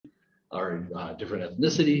are different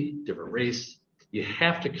ethnicity, different race. You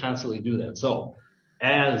have to constantly do that. So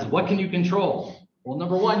as what can you control? Well,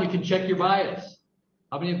 number one, you can check your bias.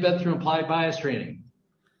 How many have been through implied bias training?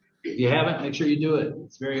 If you haven't, make sure you do it.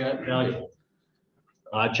 It's very valuable.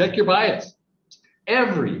 Check your bias.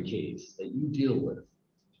 Every case that you deal with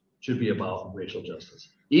should be about racial justice.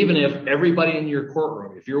 Even if everybody in your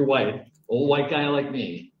courtroom, if you're white, old white guy like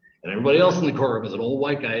me, and everybody else in the courtroom is an old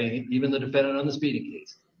white guy, even the defendant on the speeding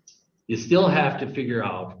case, you still have to figure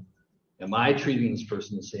out, am I treating this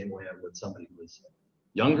person the same way I would somebody who is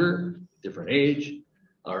younger, different age,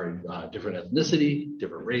 or different ethnicity,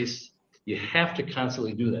 different race? You have to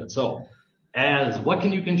constantly do that. So as what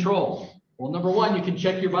can you control? Well, number one, you can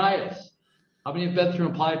check your bias. How many have been through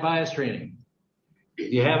implied bias training?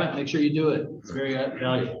 If you haven't, make sure you do it. It's very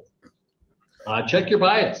valuable. Check your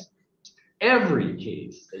bias. Every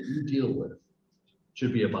case that you deal with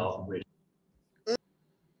should be about racial.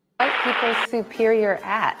 White people superior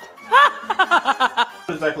at?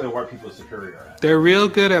 What exactly are white people superior at? They're real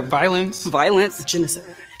good at violence. Violence.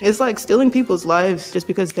 Genocide. It's like stealing people's lives just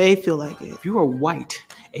because they feel like it. If you are white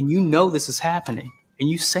and you know this is happening and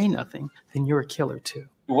you say nothing, then you're a killer too.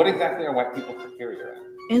 What exactly are white people superior at?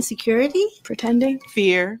 Insecurity, pretending,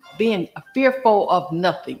 Fear, Being fearful of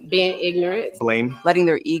nothing. being ignorant. Blame. Letting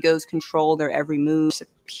their egos control their every move.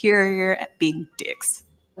 Superior at being dicks.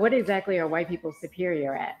 What exactly are white people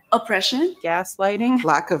superior at? Oppression. gaslighting,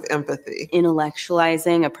 Lack of empathy.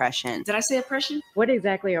 Intellectualizing oppression. Did I say oppression? What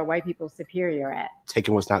exactly are white people superior at?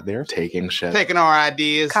 Taking what's not there. Taking shit. Taking our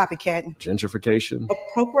ideas. copycatting, Gentrification.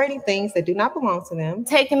 Appropriating things that do not belong to them.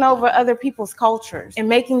 Taking over other people's cultures and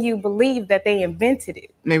making you believe that they invented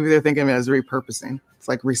it. maybe they're thinking of it as repurposing. It's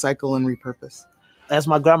like recycle and repurpose. As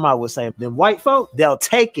my grandma would say, them white folk, they'll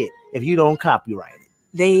take it if you don't copyright it.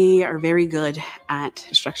 They are very good at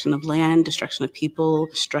destruction of land, destruction of people,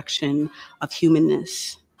 destruction of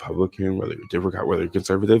humanness. Republican, whether you're Democrat, whether you're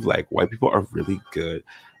conservative, like white people are really good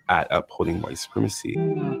at upholding white supremacy.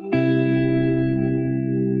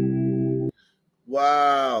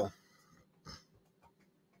 Wow.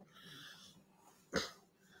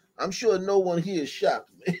 I'm sure no one here is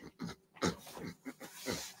shocked, man.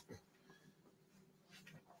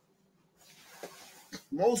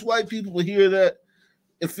 Most white people will hear that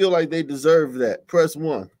and feel like they deserve that. Press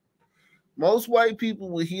 1. Most white people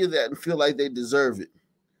will hear that and feel like they deserve it.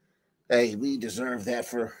 Hey, we deserve that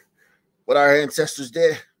for what our ancestors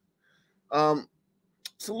did.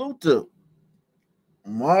 Salute to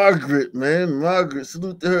Margaret, man. Margaret,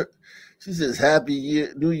 salute to her. She says, Happy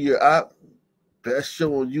New Year. Best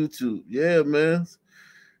show on YouTube. Yeah, man.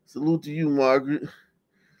 Salute to you, Margaret.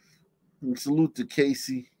 And salute to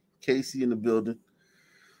Casey. Casey in the building.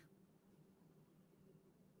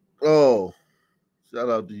 Oh, shout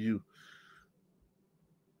out to you.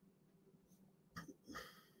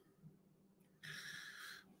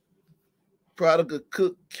 Product of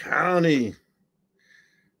Cook County.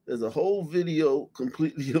 There's a whole video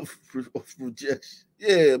completely of projection.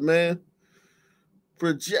 Yeah, man.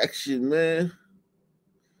 Projection, man.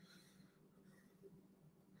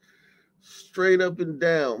 Straight up and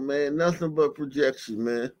down, man. Nothing but projection,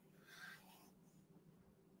 man.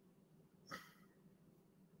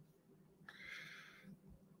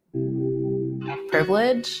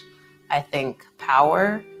 Privilege, I think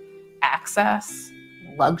power, access,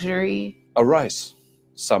 luxury. A race,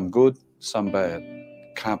 some good, some bad.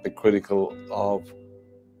 Can't be critical of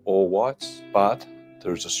all whites, but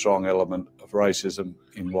there's a strong element of racism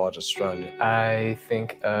in white Australia. I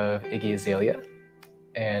think of Iggy Azalea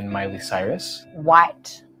and Miley Cyrus.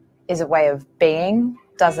 White is a way of being,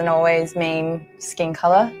 doesn't always mean skin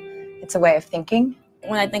color. It's a way of thinking.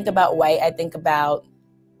 When I think about white, I think about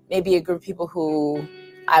maybe a group of people who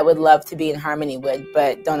I would love to be in harmony with,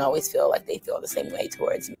 but don't always feel like they feel the same way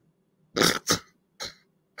towards me.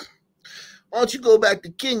 Why don't you go back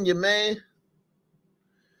to Kenya, man?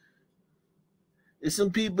 There's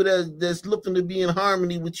some people that's looking to be in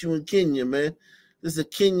harmony with you in Kenya, man. This is a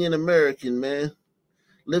Kenyan American, man,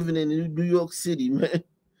 living in New York City, man,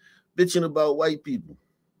 bitching about white people.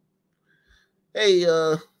 Hey,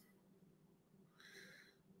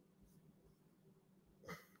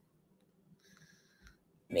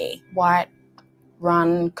 Me. White,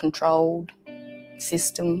 run, controlled,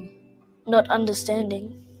 system. Not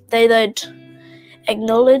understanding. They don't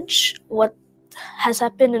acknowledge what has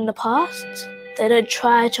happened in the past. They don't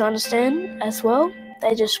try to understand as well.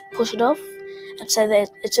 They just push it off and say that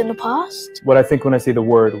it's in the past. What I think when I see the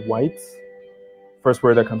word white, first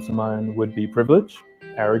word that comes to mind would be privilege,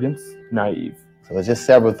 arrogance, naive. So there's just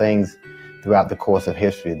several things throughout the course of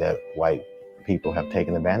history that white people have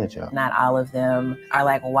taken advantage of. Not all of them are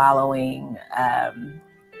like wallowing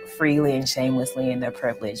freely and shamelessly in their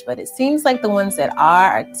privilege, but it seems like the ones that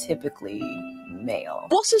are typically male.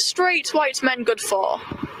 What are straight white men good for?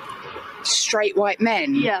 Straight white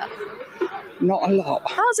men? Yeah. Not a lot.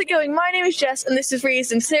 How's it going? My name is Jess and this is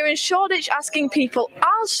Reasons. Here in Shoreditch asking people,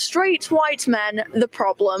 are straight white men the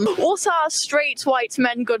problem? What are straight white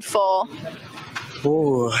men good for?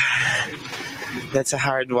 Oh, that's a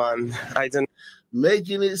hard one. I don't.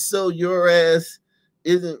 Making it so your ass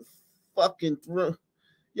isn't fucking through.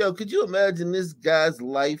 Yo, could you imagine this guy's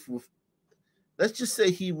life with, let's just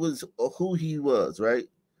say he was who he was, right?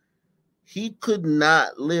 He could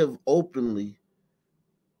not live openly,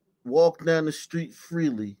 walk down the street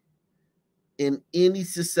freely in any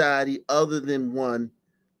society other than one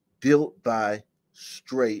built by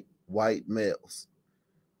straight white males.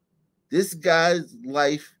 This guy's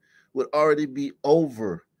life would already be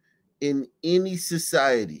over in any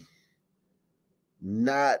society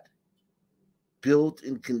not built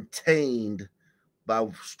and contained by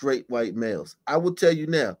straight white males. I will tell you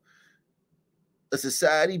now, a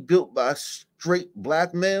society built by straight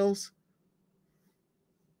black males,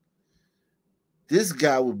 this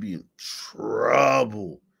guy would be in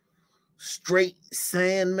trouble. Straight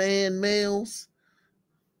Sandman males.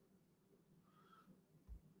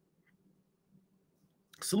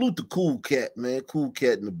 Salute the Cool Cat, man. Cool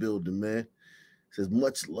Cat in the building, man. Says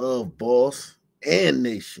much love, boss and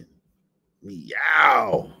nation.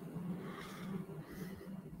 Meow.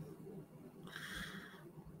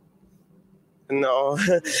 No.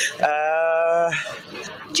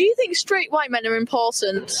 Do you think straight white men are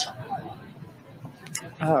important?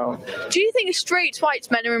 Oh. Do you think straight white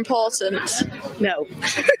men are important? No.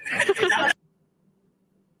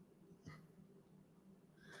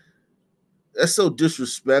 That's so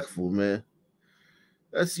disrespectful, man.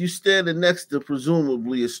 That's you standing next to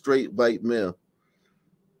presumably a straight white male.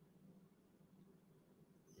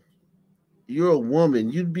 You're a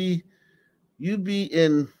woman. You'd be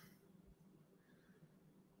in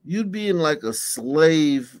like a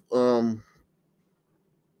slave.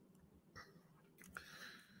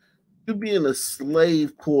 You'd be in a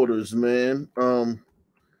slave quarters, man.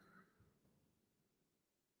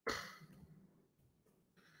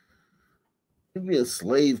 You'd be in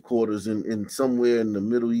slave quarters in somewhere in the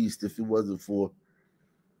Middle East if it wasn't for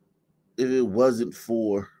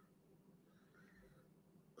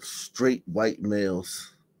straight white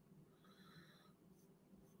males.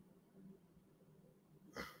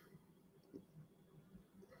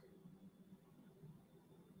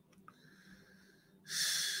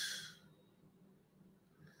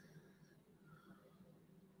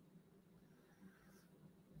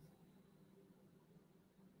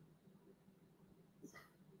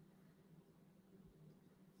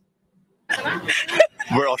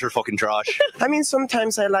 We're utter fucking trash. I mean,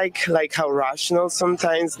 sometimes I like how rational.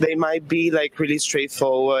 Sometimes they might be like really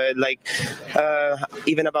straightforward. Like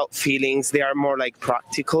even about feelings, they are more like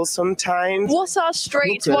practical sometimes. What are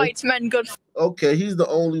straight white men good for? Okay, he's the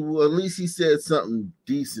only one. At least he said something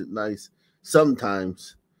decent, nice.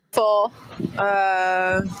 Sometimes.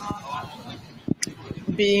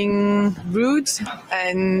 Being rude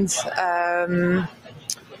and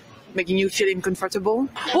making you feel uncomfortable.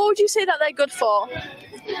 What would you say that they're good for?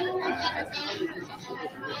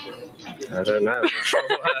 I don't know.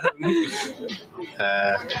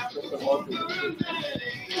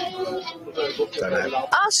 Don't know.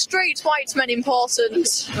 Are straight white men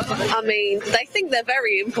important? I mean, they think they're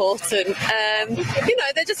very important.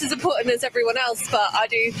 They're just as important as everyone else, but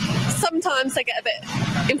sometimes I get a bit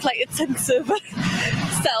inflated sense of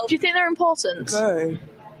self. Do you think they're important? No.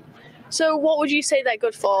 So what would you say they're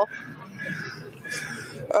good for?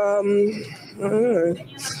 I don't know.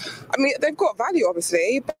 I mean, they've got value,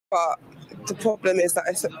 obviously, but the problem is that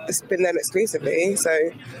it's been them exclusively.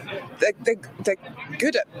 So they're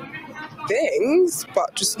good at things,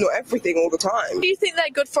 but just not everything all the time. What do you think they're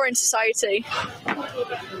good for in society?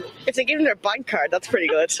 If they're given their bank card, that's pretty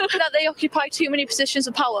good. That they occupy too many positions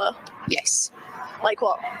of power? Yes. Like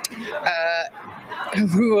what?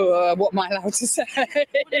 What am I allowed to say? What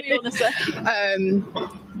do you want to say?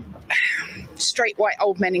 Straight white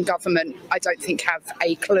old men in government, I don't think have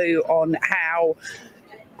a clue on how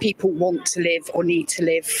people want to live or need to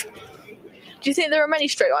live. Do you think there are many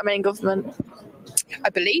straight white men in government?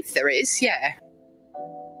 I believe there is, yeah.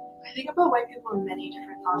 I think about white people in many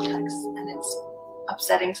different contexts, and it's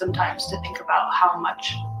upsetting sometimes to think about how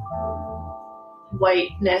much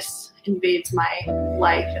whiteness invades my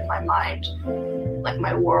life and my mind, like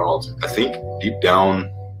my world. I think deep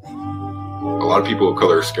down, a lot of people of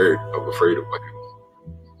color are scared of, afraid of white people,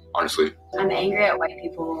 honestly. I'm angry at white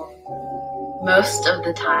people most of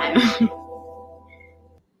the time.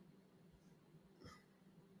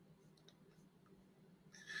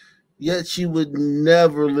 Yet she would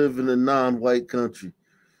never live in a non-white country.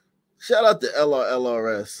 Shout out to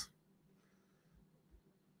LRS.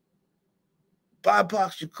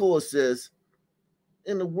 BIPOC Shakur says,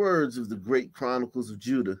 in the words of the great Chronicles of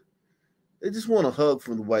Judah, they just want a hug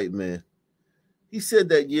from the white man. He said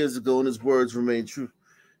that years ago, and his words remain true.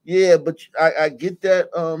 Yeah, but I get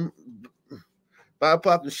that.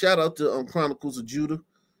 BIPOC, and shout out to Chronicles of Judah.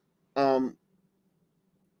 I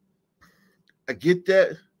get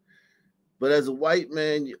that. But as a white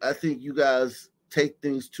man, I think you guys take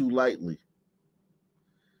things too lightly.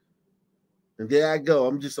 And there I go.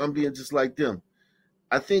 I'm being just like them.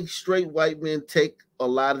 I think straight white men take a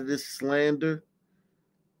lot of this slander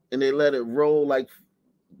and they let it roll like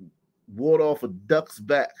water off a duck's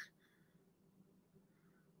back.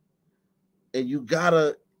 And you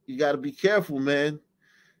gotta be careful, man.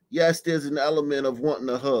 Yes, there's an element of wanting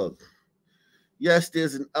a hug. Yes,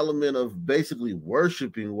 there's an element of basically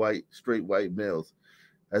worshiping straight white males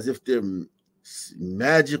as if they're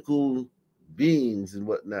magical beings and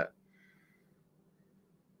whatnot.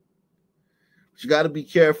 But you got to be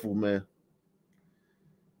careful, man.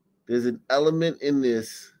 There's an element in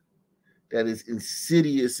this that is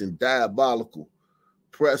insidious and diabolical.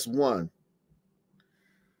 Press 1.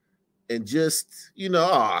 And just, they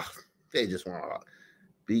just want to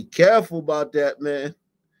be careful about that, man.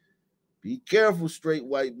 Be careful, straight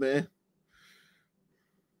white man.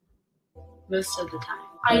 Most of the time.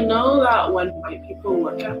 I know that when white people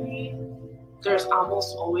look at me, there's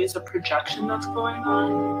almost always a projection that's going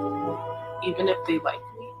on, even if they like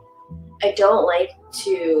me. I don't like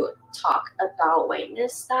to talk about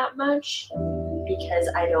whiteness that much because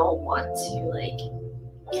I don't want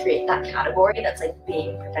to create that category that's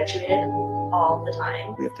being perpetuated all the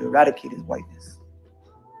time. We have to eradicate his whiteness.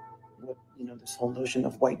 This whole notion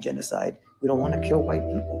of white genocide. We don't want to kill white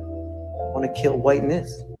people. We want to kill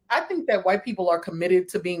whiteness. I think that white people are committed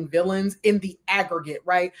to being villains in the aggregate,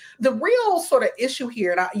 right? The real sort of issue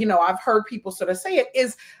here, and I've heard people sort of say it,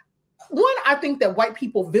 is one, I think that white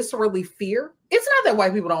people viscerally fear. It's not that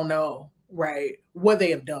white people don't know, right, what they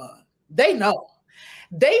have done. They know.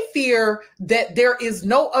 They fear that there is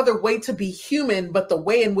no other way to be human but the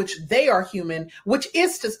way in which they are human, which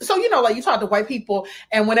is to, so, you talk to white people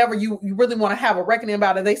and whenever you really want to have a reckoning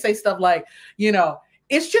about it, they say stuff like,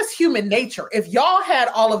 it's just human nature. If y'all had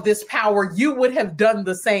all of this power, you would have done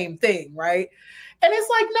the same thing, right? And it's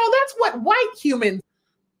like, no, that's what white humans.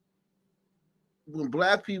 When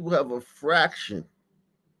black people have a fraction,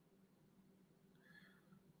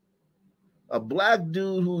 a black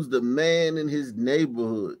dude who's the man in his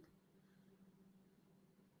neighborhood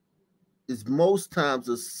is most times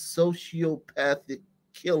a sociopathic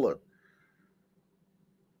killer,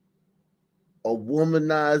 a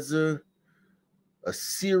womanizer, a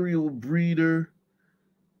serial breeder,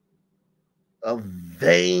 a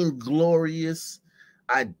vainglorious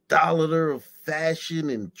idolater of fashion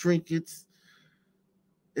and trinkets.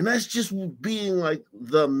 And that's just being like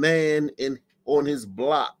the man on his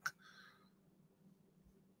block.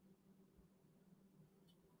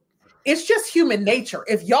 It's just human nature.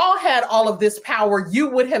 If y'all had all of this power, you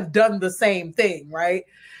would have done the same thing, right?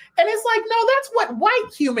 And it's like, no, that's what white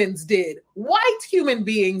humans did. White human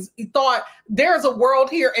beings thought there's a world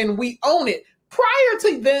here and we own it. Prior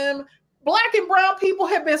to them, black and brown people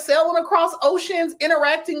have been sailing across oceans,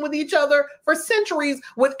 interacting with each other for centuries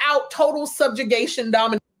without total subjugation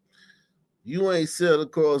domination. You ain't sailed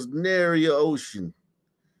across nary a ocean.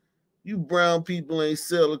 You brown people ain't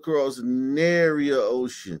sailed across nary a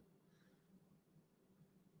ocean.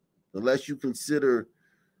 Unless you consider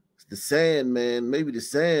the Sandman, maybe the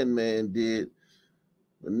Sandman did,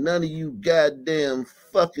 but none of you goddamn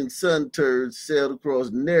fucking sun turds sailed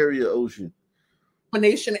across nary a ocean.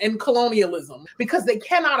 Domination and colonialism, because they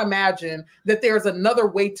cannot imagine that there's another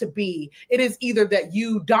way to be. It is either that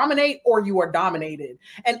you dominate or you are dominated.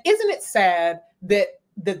 And isn't it sad that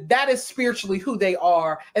that is spiritually who they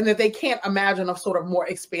are and that they can't imagine a sort of more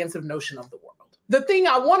expansive notion of the world? The thing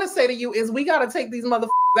I want to say to you is we got to take these motherfuckers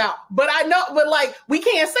out. But I know, but we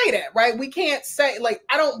can't say that, right? We can't say,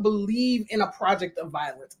 I don't believe in a project of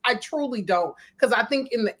violence. I truly don't. Because I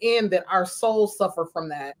think in the end that our souls suffer from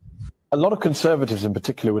that. A lot of conservatives in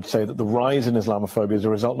particular would say that the rise in Islamophobia is a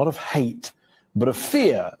result not of hate, but of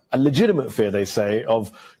fear, a legitimate fear, they say,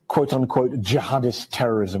 of quote-unquote jihadist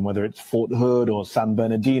terrorism, whether it's Fort Hood or San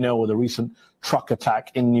Bernardino or the recent truck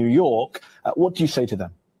attack in New York. What do you say to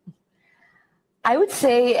them? I would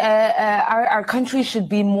say our country should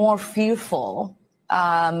be more fearful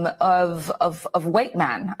of white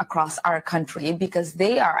men across our country, because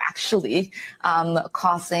they are actually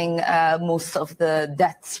causing most of the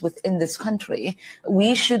deaths within this country.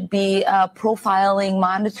 We should be profiling,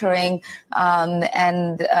 monitoring,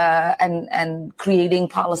 and creating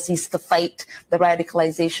policies to fight the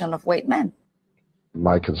radicalization of white men.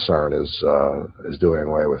 My concern is doing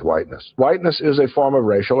away with whiteness. Whiteness is a form of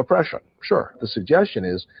racial oppression. Sure. The suggestion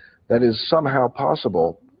is that it is somehow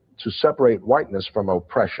possible to separate whiteness from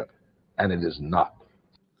oppression, and it is not.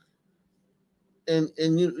 And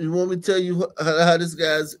you want me to tell you how this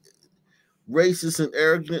guy's racist and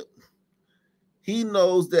arrogant? He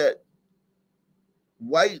knows that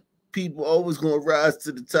white people always going to rise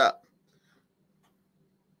to the top.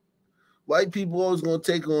 White people always going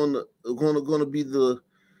to take on, going to be the,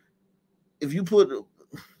 if you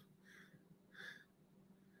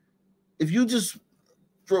just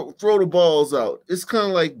throw the balls out, it's kind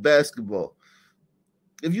of like basketball.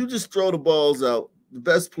 If you just throw the balls out, the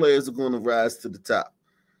best players are going to rise to the top.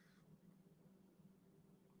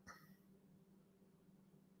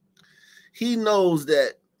 He knows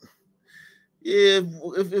that if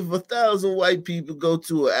 1,000 white people go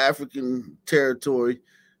to an African territory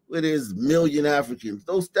where there's a million Africans,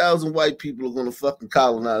 those 1,000 white people are going to fucking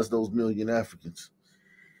colonize those million Africans.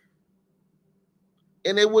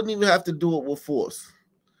 And they wouldn't even have to do it with force.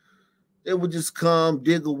 They would just come,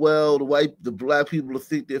 dig a well. The black people would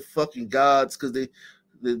think they're fucking gods because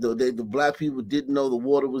the black people didn't know the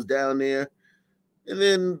water was down there. And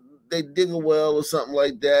then they dig a well or something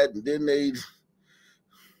like that, and then they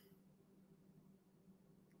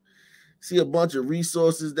see a bunch of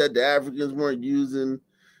resources that the Africans weren't using,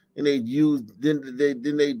 and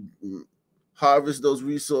then they harvest those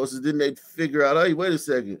resources. Then they figure out, hey, wait a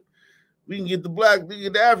second, we can get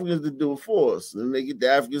the Africans to do it for us. And they get the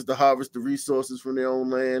Africans to harvest the resources from their own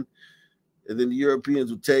land, and then the Europeans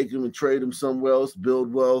would take them and trade them somewhere else,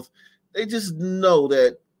 build wealth. They just know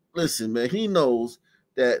that. Listen, man, he knows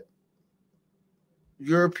that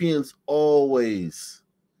Europeans always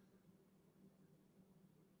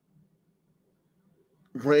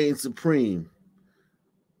reign supreme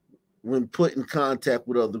when put in contact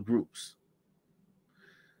with other groups.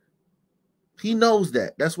 He knows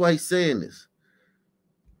that. That's why he's saying this.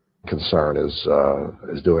 Concern is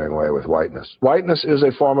doing away with whiteness. Whiteness is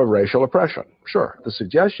a form of racial oppression. Sure. The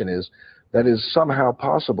suggestion is that it is somehow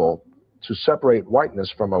possible to separate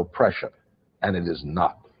whiteness from oppression, and it is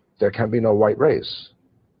not. There can be no white race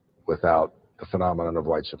without the phenomenon of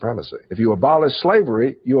white supremacy. If you abolish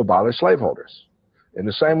slavery, you abolish slaveholders. In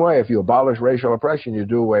the same way, if you abolish racial oppression, you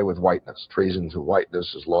do away with whiteness. Treason to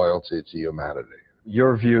whiteness is loyalty to humanity.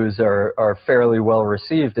 Your views are fairly well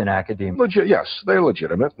received in academia. Yes, they're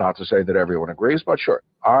legitimate. Not to say that everyone agrees, but sure.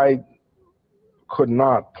 I could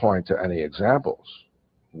not point to any examples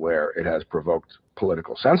where it has provoked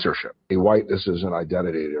political censorship. Whiteness is an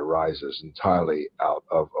identity that arises entirely out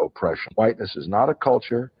of oppression. Whiteness is not a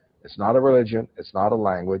culture. It's not a religion. It's not a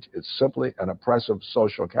language. It's simply an oppressive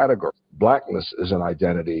social category. Blackness is an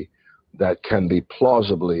identity that can be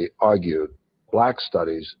plausibly argued. Black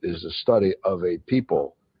studies is the study of a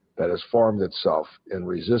people that has formed itself in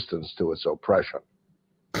resistance to its oppression.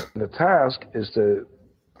 The task is to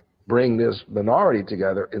bring this minority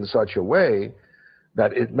together in such a way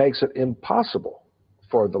that it makes it impossible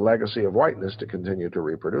for the legacy of whiteness to continue to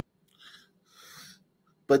reproduce.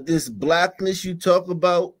 But this blackness you talk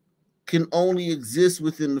about can only exist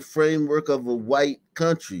within the framework of a white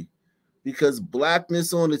country, because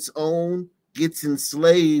blackness on its own gets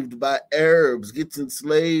enslaved by Arabs, gets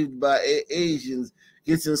enslaved by Asians,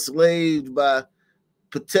 gets enslaved by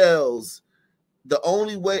Patels. The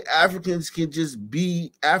only way Africans can just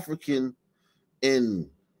be African and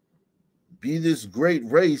be this great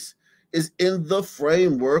race is in the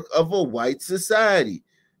framework of a white society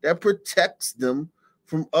that protects them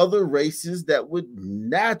from other races that would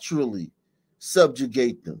naturally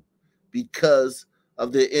subjugate them because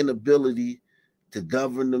of their inability to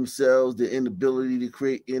govern themselves, their inability to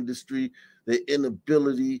create industry, their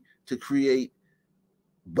inability to create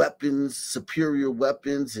weapons, superior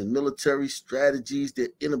weapons and military strategies, their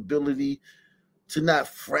inability to not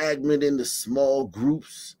fragment into small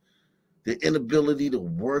groups, their inability to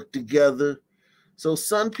work together. So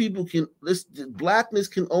some people blackness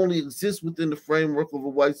can only exist within the framework of a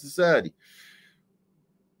white society,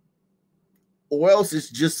 or else it's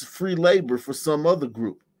just free labor for some other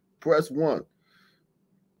group. Press 1.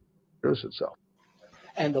 Itself.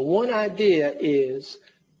 And the one idea is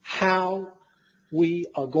how we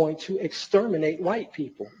are going to exterminate white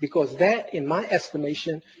people, because that, in my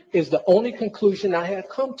estimation, is the only conclusion I have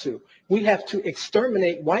come to. We have to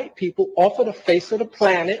exterminate white people off of the face of the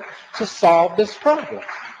planet to solve this problem.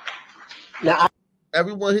 Now,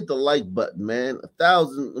 everyone hit the like button, man.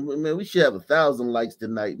 1,000, man. We should have 1,000 likes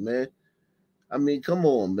tonight, man. I mean, come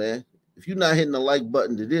on, man. If you're not hitting the like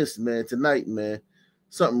button to this, man, tonight, man,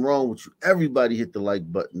 something wrong with you. Everybody hit the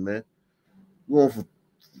like button, man. We're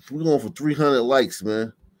going for 300 likes,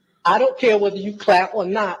 man. I don't care whether you clap or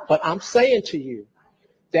not, but I'm saying to you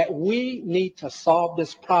that we need to solve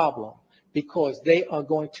this problem because they are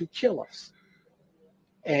going to kill us.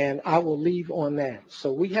 And I will leave on that.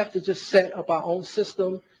 So we have to just set up our own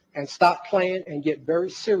system and stop playing and get very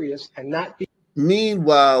serious and not be.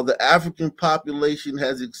 Meanwhile, the African population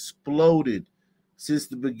has exploded since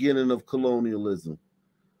the beginning of colonialism.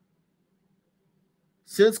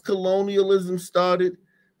 Since colonialism started,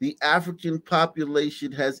 the African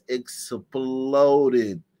population has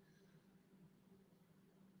exploded.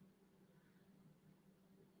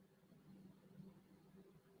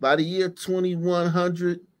 By the year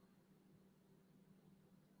 2100,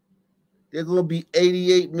 there are going to be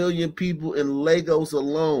 88 million people in Lagos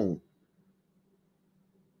alone.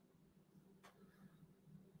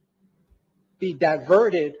 Be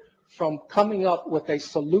diverted from coming up with a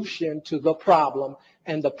solution to the problem,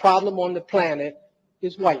 and the problem on the planet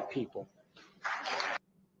is white people.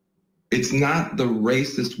 It's not the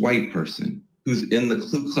racist white person who's in the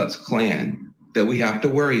Ku Klux Klan that we have to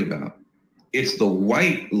worry about. It's the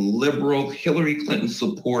white liberal Hillary Clinton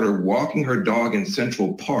supporter walking her dog in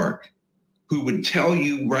Central Park who would tell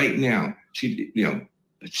you right now,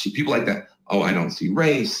 people like that, oh, I don't see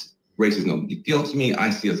race. Race is no big deal to me. I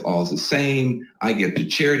see us all as the same. I give to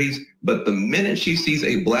charities. But the minute she sees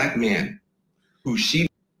a black man who she...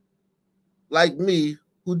 like me,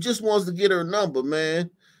 who just wants to get her number, man,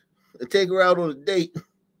 and take her out on a date,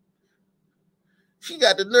 she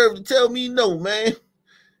got the nerve to tell me no, man.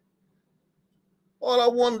 All I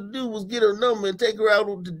wanted to do was get her number and take her out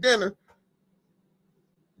to dinner.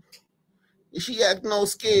 And she acting all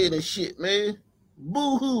scared and shit, man.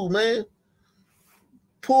 Boo-hoo, man.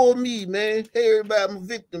 Poor me, man. Hey, everybody, I'm a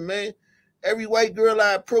victim, man. Every white girl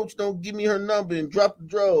I approach don't give me her number and drop the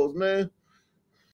drawers, man.